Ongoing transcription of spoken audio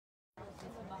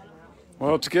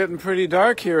Well, it's getting pretty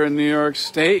dark here in New York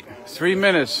State. 3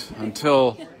 minutes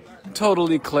until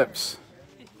total eclipse.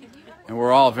 And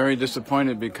we're all very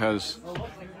disappointed because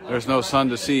there's no sun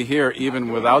to see here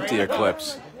even without the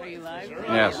eclipse. Are you live?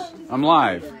 Yes, I'm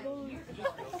live.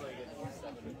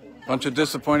 Bunch of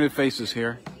disappointed faces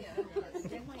here.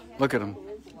 Look at them.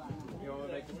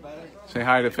 Say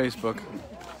hi to Facebook.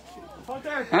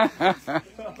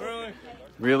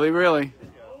 Really, really.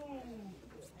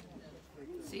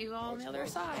 See you all on the other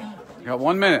side. Got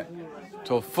 1 minute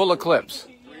till full eclipse.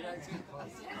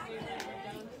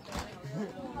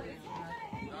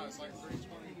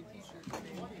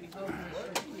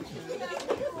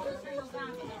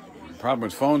 Problem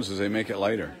with phones is they make it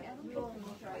lighter.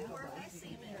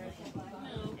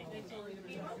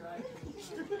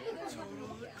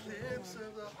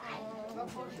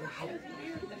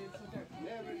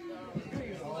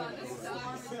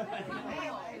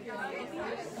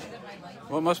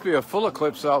 Well, it must be a full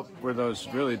eclipse out where those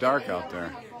really dark out there.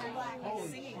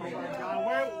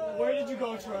 Where did you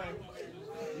go, Troy?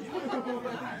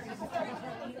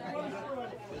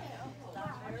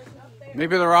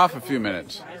 Maybe they're off a few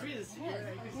minutes. You can see it.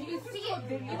 You can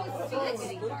see it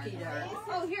getting dark.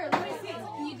 Oh, here, let me see.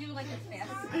 Can you do like a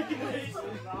fast?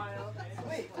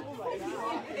 Wait.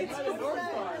 It's a north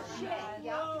star.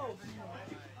 Yeah.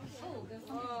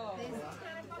 Oh,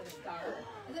 this star.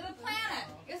 Is it a planet?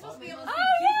 You're supposed to be able to see. Oh,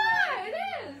 yeah, it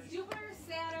is. Jupiter,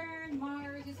 Saturn,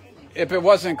 Mars. If it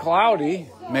wasn't cloudy,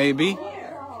 maybe.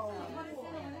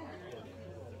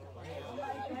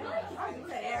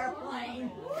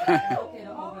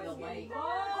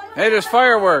 Hey, there's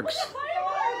fireworks.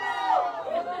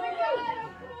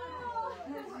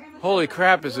 Holy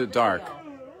crap, is it dark.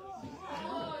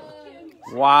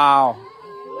 Wow.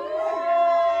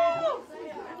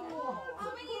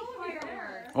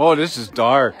 Oh, this is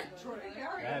dark.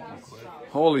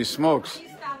 Holy smokes.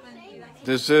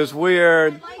 This is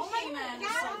weird.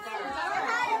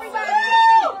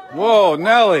 Whoa,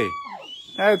 Nelly.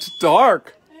 That's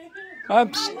dark.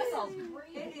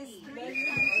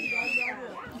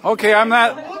 Okay, I'm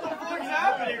not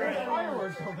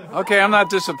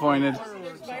disappointed.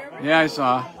 Yeah, I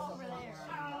saw.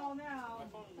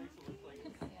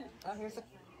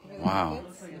 Wow.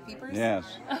 Yes.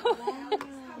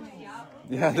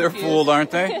 Yeah, they're fooled,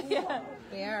 aren't they? Yeah.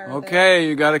 They are. Okay,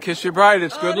 you gotta kiss your bride.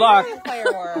 It's good luck.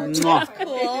 Fireworks. Mwah.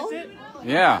 Cool.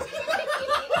 Yeah.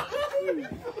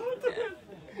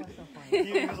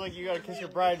 He was like, you gotta kiss your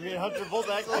bride. Me and Hunter both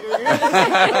act like we're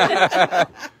here.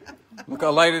 Look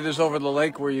how light it is over the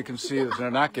lake where you can see that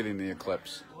they're not getting the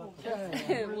eclipse. Well,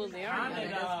 they are.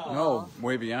 No,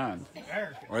 way beyond.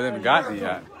 Or they haven't gotten it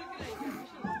yet.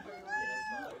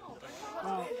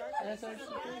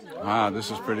 Wow, this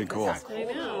is pretty cool. I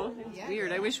know. It's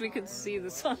weird. I wish we could see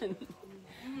the sun.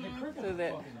 So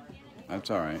that. That's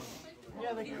all right.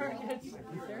 Yeah, the crickets.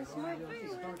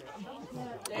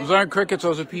 Those aren't crickets,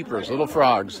 those are peepers, little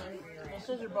frogs.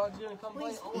 Scissor bug's gonna come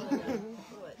play.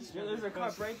 Yeah, there's a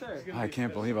cup right there. I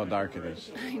can't believe how dark it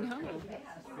is. I know.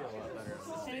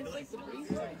 And it's like the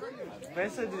breeze.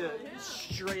 Vanessa did a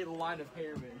straight line of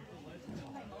hair, man.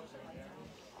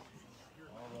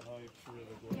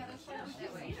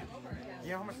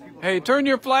 Yeah, how much people? Hey, turn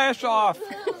your flash off.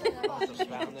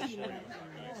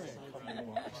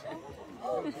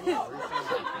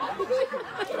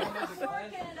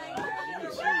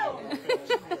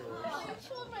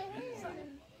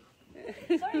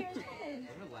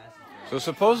 So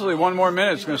supposedly 1 more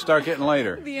minute it's going to start getting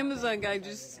later. The Amazon guy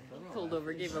just pulled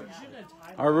over, gave up.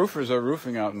 Our roofers are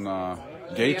roofing out in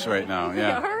Gates right now. They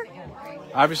Yeah. are?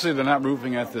 Obviously they're not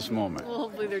roofing at this moment. Well,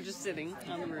 hopefully they're just sitting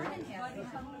on the roof.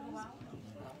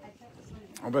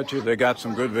 I bet you they got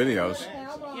some good videos.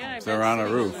 Yeah, I They're bet on a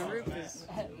sitting roof. On the roof is...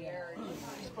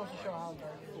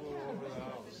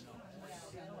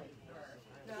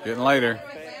 Getting later.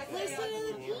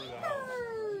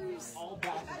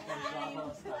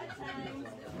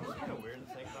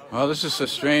 Well, this is a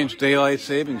strange daylight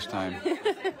savings time.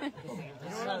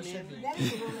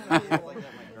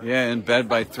 Yeah, in bed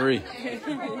by 3.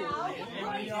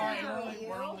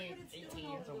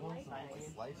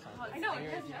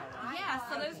 Yeah,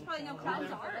 so there's probably no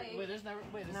clouds already.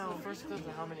 No, first eclipse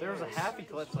of how many? There was a half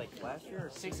eclipse like last year or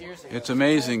 6 years ago. It's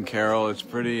amazing, Carol. It's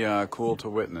pretty cool to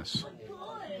witness.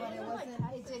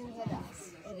 It didn't hit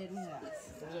us. It didn't hit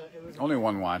us. Only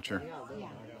one watcher.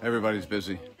 Everybody's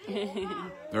busy.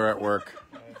 They're at work.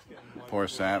 Poor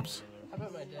saps.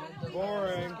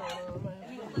 Boring.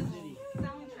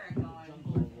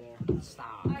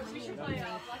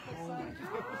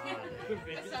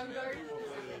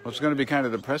 Well, it's going to be kind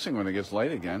of depressing when it gets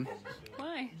light again.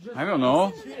 Why? I don't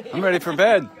know. I'm ready for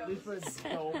bed.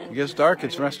 It gets dark,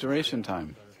 it's restoration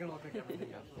time.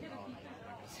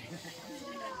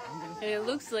 And it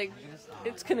looks like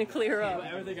it's gonna clear up.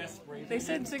 They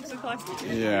said 6 o'clock.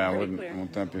 Yeah,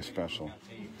 won't that be special?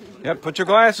 Yep, put your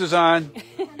glasses on.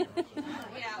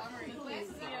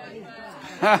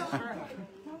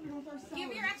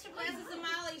 Give your extra glasses to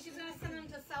Molly. She's going to send them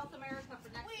to South America for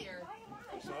next year.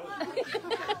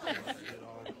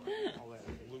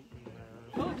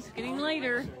 Oh, it's getting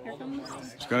lighter. Here comes.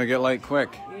 It's going to get light quick.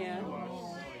 Yeah.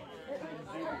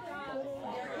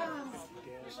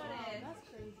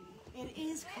 It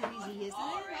is crazy, isn't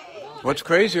it? What's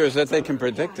crazier is that they can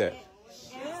predict it.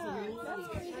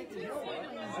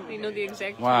 They know the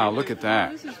exact. Wow, time. look at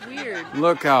that. This is weird.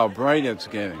 Look how bright it's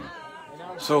getting.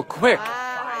 So quick.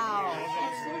 Wow.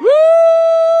 Woo!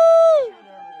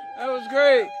 That was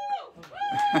great.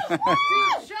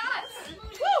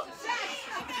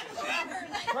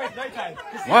 Right, nighttime.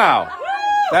 Wow,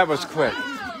 that was quick.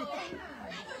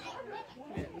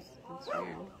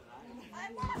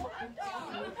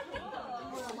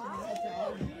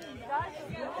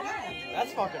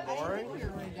 That's fucking boring.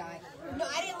 No,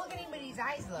 I didn't look at anybody's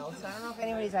eyes though, so I don't know if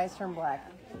anybody's eyes turned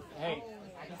black. Hey.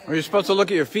 Well, you're supposed to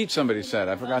look at your feet, somebody said.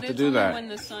 I forgot to That's do only that. when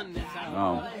the sun is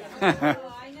out. Oh.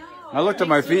 I looked at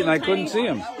my feet and I couldn't see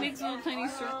them. Makes little tiny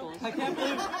circles. I can't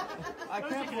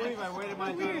believe I waited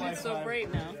my entire life. It's so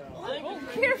bright now. Oh,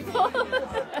 careful!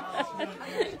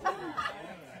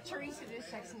 Teresa just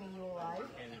texted me you alive.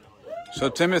 So,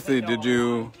 Timothy, did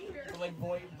you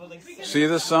see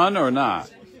the sun or not?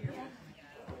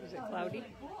 Is it cloudy?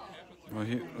 Well,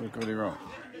 look what he wrote.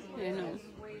 I know.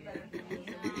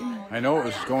 I know it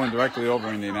was going directly over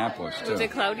Indianapolis, too. Was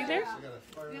it cloudy there?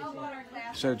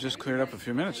 He said it just cleared up a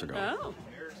few minutes ago. Oh.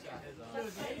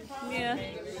 Yeah.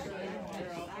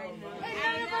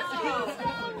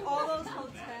 All those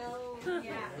hotels.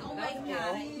 Oh my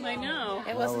God. I know.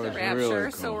 It wasn't was the rapture,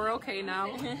 really so cool. we're okay now.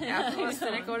 Afterwards,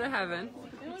 didn't go to heaven.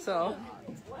 So,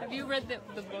 Have you read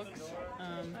the books?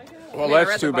 Well, I read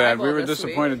that's the too bad. Bible We were this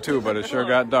disappointed, too, but it sure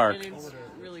got dark. And it's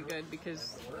really good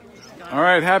because. All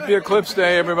right, happy Eclipse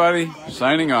Day, everybody.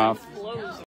 Signing off.